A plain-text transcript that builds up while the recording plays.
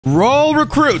Royal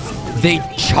Recruits. They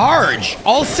charge.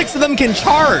 All 6 of them can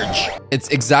charge. It's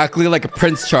exactly like a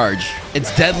Prince charge.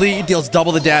 It's deadly, deals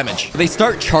double the damage. They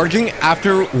start charging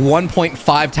after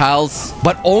 1.5 tiles,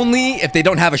 but only if they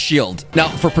don't have a shield. Now,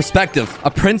 for perspective,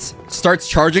 a Prince starts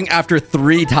charging after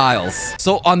 3 tiles.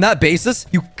 So on that basis,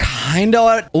 you kind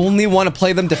of only want to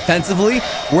play them defensively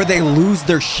where they lose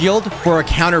their shield for a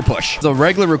counter push. So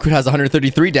regular recruit has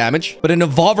 133 damage, but an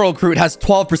evolved recruit has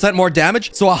 12% more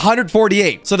damage, so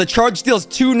 148. So the charge deals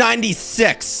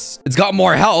 296. It's got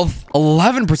more health,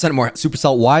 11% more.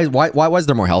 Supercell, why is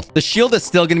there more health? The shield is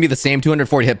still going to be the same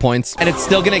 240 hit points, and it's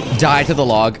still going to die to the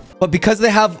log. But because they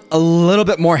have a little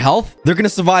bit more health, they're going to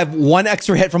survive 1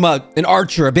 extra hit from an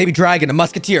archer, a baby dragon, a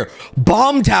musketeer,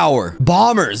 bomb tower.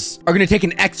 Bombers are going to take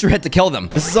an extra hit to kill them.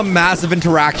 This is a massive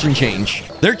interaction change.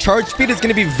 Their charge speed is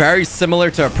going to be very similar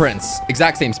to a Prince.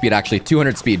 Exact same speed, actually,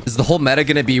 200 speed. Is the whole meta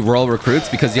going to be Royal Recruits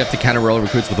because you have to counter Royal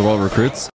Recruits with Royal Recruits?